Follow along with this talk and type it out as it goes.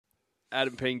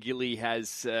Adam Pengilly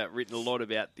has written a lot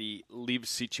about the Liv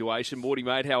situation. Morning,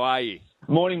 mate. How are you?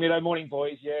 Morning, Mido. Morning,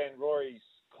 boys. Yeah, and Rory's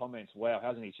comments, wow,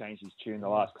 hasn't he changed his tune the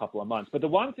last couple of months? But the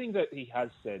one thing that he has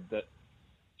said that,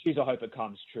 geez, I hope it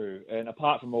comes true. And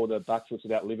apart from all the backflips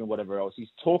about Liv and whatever else, he's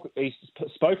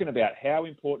spoken about how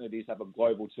important it is to have a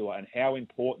global tour and how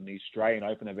important the Australian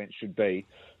Open event should be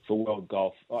for world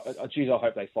golf. Geez, I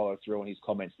hope they follow through on his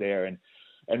comments there and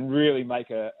really make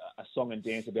a song and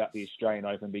dance about the Australian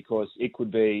Open, because it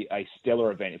could be a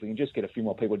stellar event if we can just get a few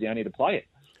more people down here to play it.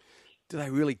 Do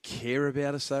they really care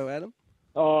about us, though, Adam?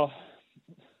 Oh,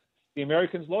 the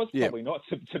Americans, Loz? Probably not,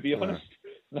 to be honest.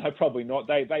 No, probably not.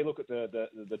 They look at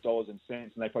the dollars and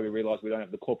cents, and they probably realise we don't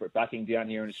have the corporate backing down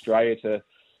here in Australia to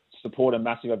support a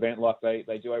massive event like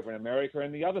they do over in America.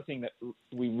 And the other thing that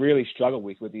we really struggle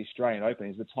with the Australian Open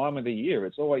is the time of the year.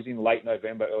 It's always in late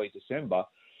November, early December,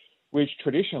 which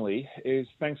traditionally is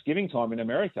Thanksgiving time in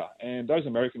America. And those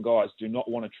American guys do not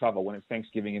want to travel when it's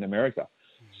Thanksgiving in America.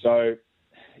 So,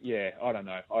 yeah, I don't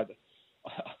know.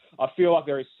 I feel like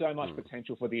there is so much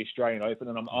potential for the Australian Open,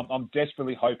 and I'm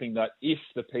desperately hoping that if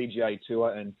the PGA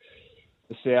Tour and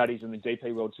the Saudis and the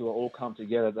DP World Tour all come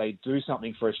together, they do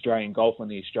something for Australian golf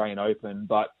and the Australian Open.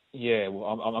 But yeah, well,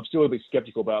 I'm still a bit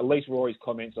sceptical, but at least Rory's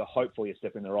comments are hopefully a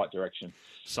step in the right direction.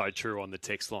 So true on the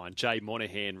text line. Jay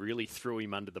Monahan really threw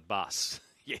him under the bus.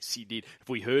 Yes, he did. Have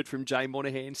we heard from Jay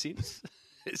Monahan since?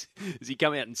 Has he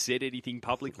come out and said anything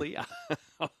publicly?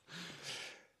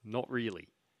 Not really.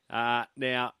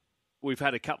 Now, we've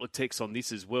had a couple of texts on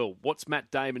this as well. What's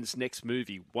Matt Damon's next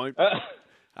movie? Won't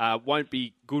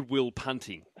be Goodwill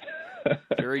Punting.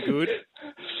 Very good.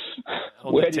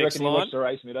 Where do you reckon he watched the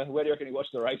race, Mido? Where do you reckon he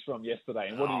watched the race from yesterday,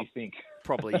 and what did he think?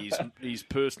 Probably his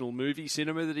personal movie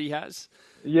cinema that he has.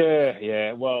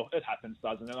 Yeah. Well, it happens,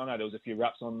 doesn't it? I know there was a few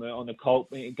raps on the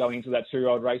Colt going into that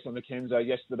 2-year-old race on the Kenzo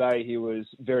yesterday. He was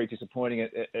very disappointing,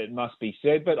 it must be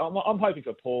said. But I'm hoping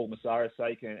for Paul Massara's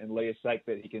sake and Leah's sake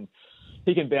that he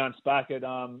can bounce back. It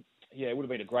would have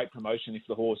been a great promotion if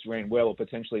the horse ran well or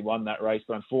potentially won that race,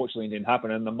 but unfortunately it didn't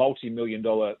happen. And the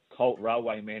multi-million-dollar Colt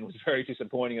Railway Man was very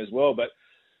disappointing as well. But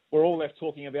we're all left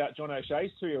talking about John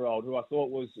O'Shea's 2-year-old, who I thought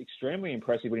was extremely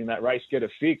impressive winning that race, Get a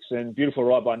Fix, and beautiful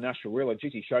ride by National Rilla.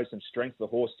 Geez, he showed some strength, the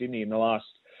horse, didn't he, in the last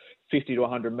 50 to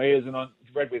 100 metres. And I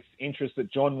read with interest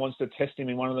that John wants to test him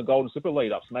in one of the Golden Slipper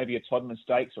lead-ups, maybe a Todman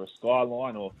Stakes or a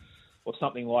Skyline or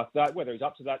something like that. Whether he's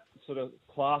up to that sort of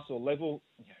class or level,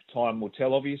 time will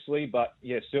tell, obviously. But,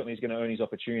 yeah, certainly he's going to earn his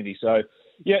opportunity. So,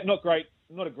 yeah, not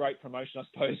a great promotion, I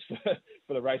suppose,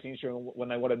 for the racing industry when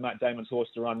they wanted Matt Damon's horse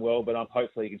to run well. But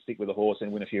hopefully he can stick with the horse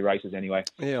and win a few races anyway.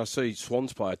 Yeah, I see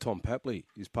Swans player Tom Papley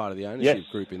is part of the ownership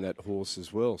group in that horse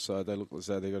as well. So they look as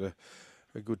though they've got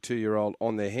a good 2-year-old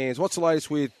on their hands. What's the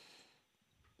latest with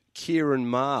Kieran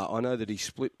Maher? I know that he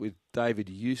split with David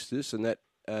Eustace and that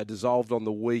dissolved on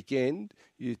the weekend.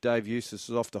 Dave Eustace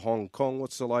is off to Hong Kong.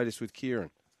 What's the latest with Kieran?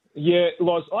 Yeah,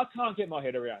 Loz, I can't get my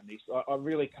head around this. I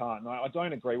really can't. I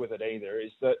don't agree with it either.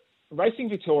 Is that Racing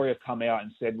Victoria have come out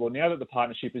and said, well, now that the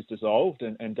partnership is dissolved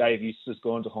and Dave Eustace has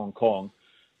gone to Hong Kong,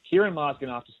 Kieran Maher's going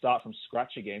to have to start from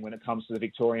scratch again when it comes to the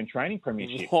Victorian Training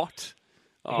Premiership. What?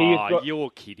 You're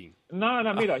kidding. No,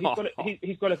 Mido.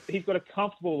 He's got a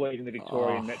comfortable lead in the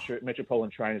Victorian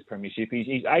Metropolitan Trainers Premiership.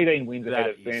 He's 18 wins ahead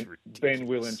of Ben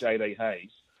Will and JD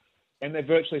Hayes, and they're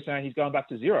virtually saying he's going back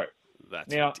to zero. That's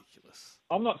ridiculous.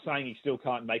 I'm not saying he still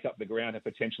can't make up the ground and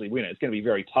potentially win it. It's going to be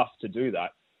very tough to do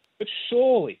that. But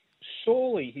surely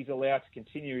he's allowed to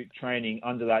continue training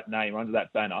under that name, under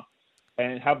that banner,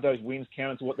 and have those wins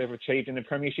counted to what they've achieved in the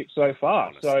Premiership so far.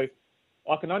 Honestly. So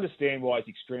I can understand why he's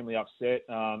extremely upset.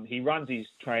 He runs his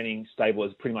training stable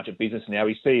as pretty much a business now.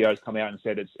 His CEO's come out and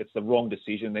said it's the wrong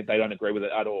decision, that they don't agree with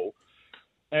it at all.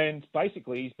 And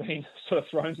basically, he's been sort of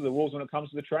thrown to the wolves when it comes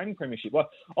to the training premiership. I've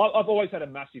always had a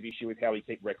massive issue with how we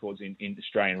keep records in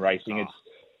Australian racing.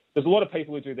 There's a lot of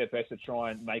people who do their best to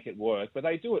try and make it work, but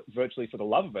they do it virtually for the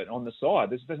love of it on the side.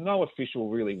 There's no official,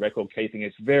 really, record keeping.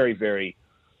 It's very, very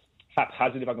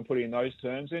haphazard, if I can put it in those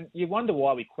terms. And you wonder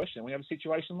why we question it when we have a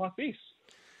situation like this.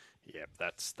 Yeah,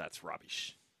 that's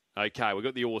rubbish. Okay, we've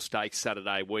got the All Stakes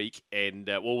Saturday week, and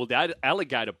the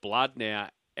Alligator Blood now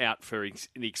out for an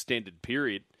extended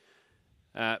period.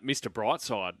 Mr.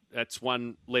 Brightside, that's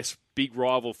one less big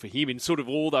rival for him. In sort of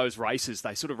all those races,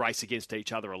 they sort of race against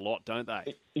each other a lot, don't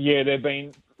they? Yeah, they've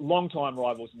been long-time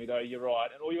rivals, Mido, you're right.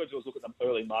 And all you got to do is look at the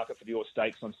early market for the All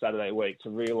Stakes on Saturday week to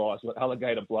realise what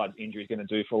Alligator Blood's injury is going to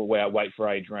do for where weight for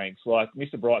age ranks. Like,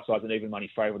 Mr. Brightside's an even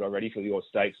money favourite already for the All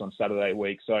Stakes on Saturday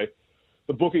week. So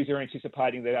the bookies are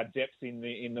anticipating that our depth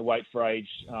in the weight for age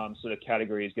sort of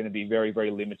category is going to be very, very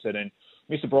limited. And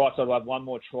Mr. Brightside will have one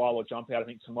more trial or jump out, I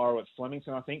think, tomorrow at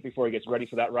Flemington, I think, before he gets ready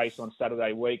for that race on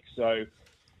Saturday week. So,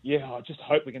 yeah, I just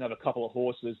hope we can have a couple of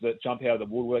horses that jump out of the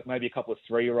woodwork, maybe a couple of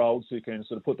 3-year-olds who can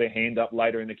sort of put their hand up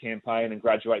later in the campaign and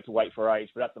graduate to weight for age.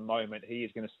 But at the moment, he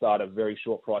is going to start a very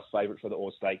short price favourite for the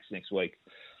Orr Stakes next week.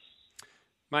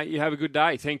 Mate, you have a good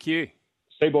day. Thank you.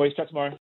 See you, boys. Chat tomorrow.